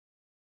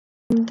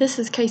This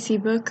is Casey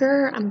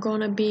Booker. I'm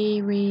going to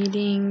be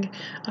reading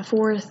a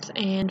 4th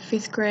and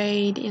 5th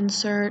grade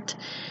insert.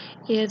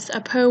 It's a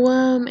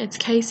poem. It's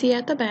Casey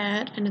at the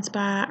Bat, and it's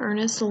by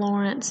Ernest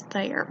Lawrence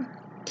Thayer.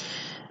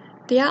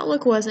 The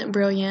outlook wasn't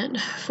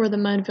brilliant for the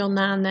Mudville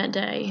Nine that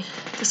day.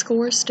 The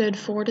score stood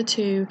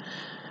 4-2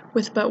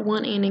 with but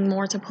one inning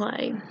more to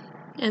play.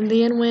 And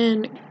then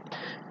when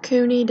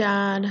Cooney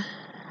died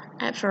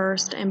at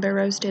first, and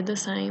Burroughs did the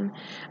same,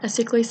 a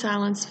sickly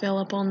silence fell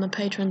upon the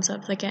patrons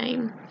of the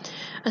game.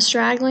 A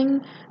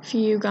straggling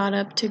few got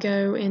up to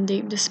go in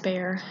deep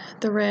despair.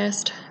 The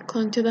rest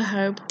clung to the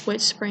hope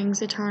which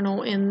springs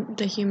eternal in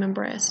the human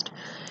breast.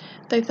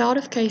 They thought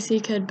if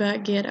Casey could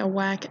but get a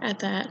whack at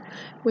that,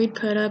 we'd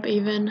put up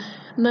even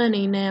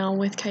money now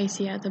with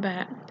Casey at the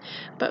bat.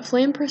 But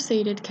Flynn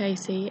preceded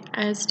Casey,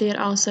 as did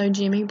also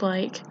Jimmy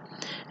Blake,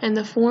 and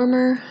the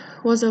former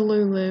was a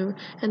Lulu,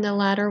 and the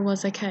latter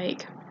was a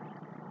cake.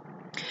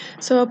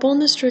 So upon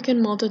the stricken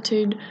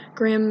multitude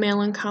grim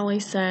melancholy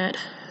sat,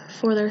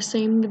 for there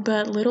seemed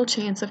but little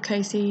chance of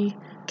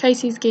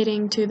Casey's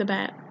getting to the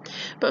bat.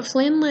 But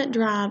Flynn let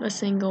drive a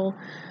single,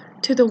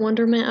 to the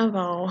wonderment of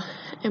all,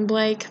 and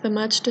Blake, the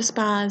much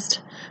despised,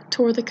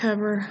 tore the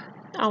cover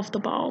off the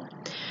ball.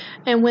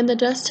 And when the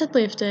dust had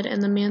lifted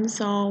and the men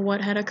saw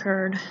what had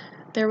occurred,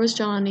 there was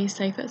Johnny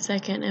safe at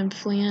second and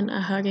Flynn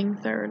a hugging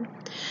third.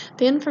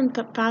 Then from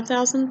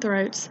 5,000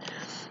 throats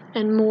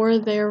and more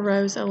there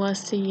rose a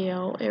lusty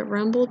yell. It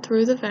rumbled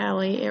through the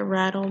valley, it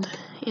rattled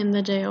in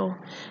the dale.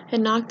 It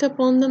knocked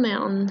upon the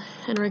mountain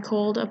and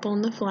recoiled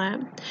upon the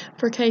flat,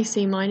 for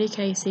Casey, mighty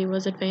Casey,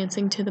 was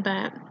advancing to the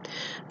bat.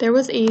 There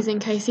was ease in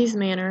Casey's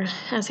manner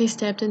as he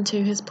stepped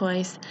into his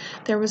place.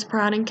 There was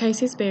pride in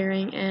Casey's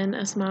bearing and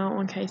a smile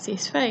on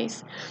Casey's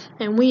face.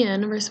 And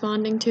when,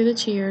 responding to the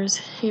cheers,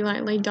 he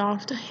lightly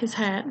doffed his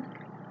hat,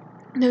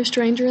 no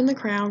stranger in the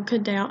crowd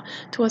could doubt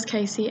 'twas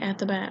Casey at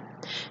the bat.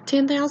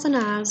 10,000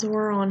 eyes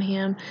were on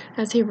him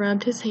as he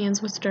rubbed his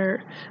hands with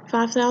dirt.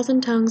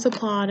 5,000 tongues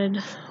applauded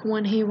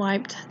when he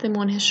wiped them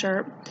on his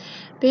shirt.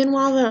 Then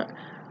while the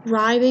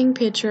writhing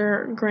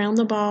pitcher ground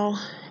the ball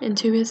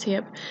into his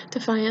hip,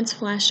 defiance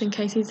flashed in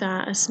Casey's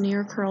eye, a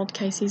sneer curled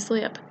Casey's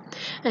lip.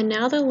 And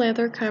now the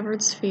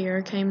leather-covered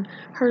sphere came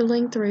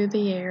hurtling through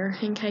the air,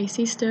 and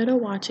Casey stood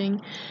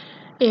a-watching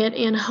it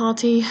in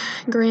haughty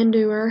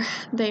grandeur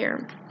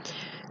there.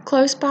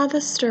 Close by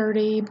the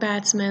sturdy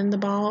batsman the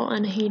ball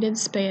unheeded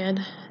sped.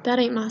 "That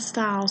ain't my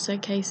style,"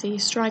 said Casey.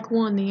 "Strike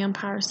one," the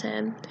umpire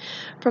said.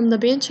 From the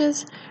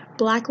benches,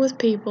 black with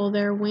people,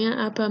 there went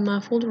up a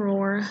muffled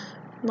roar,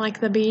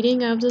 like the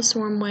beating of the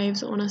storm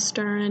waves on a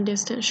stern and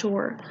distant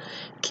shore.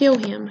 "Kill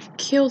him!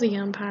 Kill the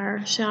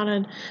umpire!"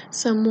 shouted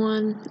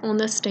someone on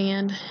the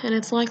stand, and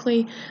it's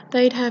likely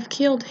they'd have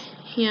killed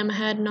him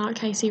had not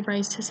Casey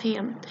raised his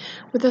hand.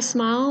 With a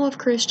smile of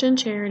Christian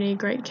charity,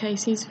 great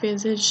Casey's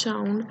visage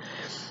shone.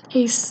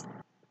 He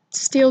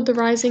stilled the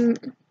rising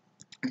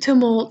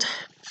tumult.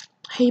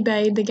 He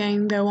bade the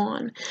game go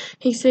on.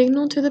 He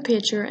signaled to the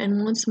pitcher,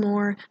 and once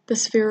more the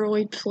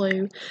spheroid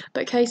flew,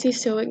 but Casey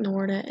still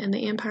ignored it, and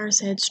the umpire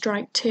said,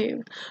 "Strike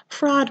two."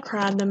 "Fraud!"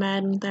 cried the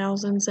maddened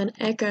thousands, and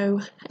echo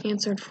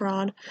answered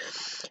fraud.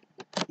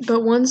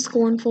 But one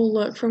scornful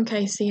look from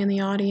Casey, and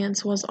the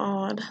audience was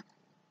awed.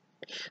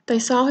 They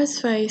saw his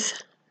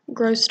face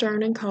grow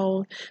stern and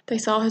cold, they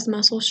saw his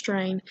muscles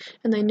strain,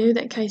 and they knew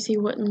that Casey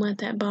wouldn't let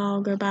that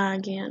ball go by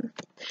again.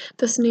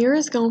 The sneer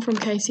is gone from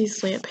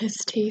Casey's lip, his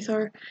teeth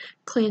are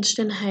clenched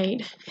in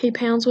hate. He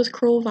pounds with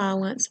cruel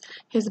violence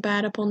his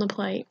bat upon the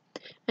plate.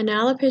 And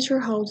now the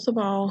pitcher holds the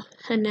ball,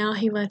 and now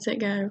he lets it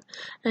go,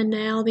 and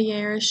now the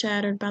air is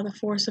shattered by the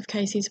force of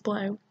Casey's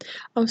blow.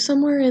 Oh,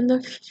 somewhere in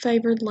the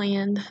favored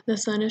land the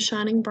sun is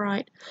shining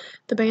bright,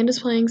 the band is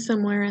playing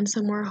somewhere, and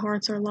somewhere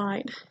hearts are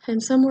light,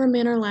 and somewhere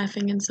men are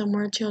laughing, and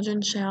somewhere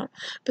children shout,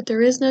 but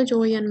there is no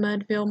joy in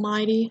Mudville,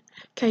 mighty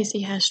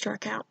Casey has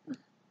struck out.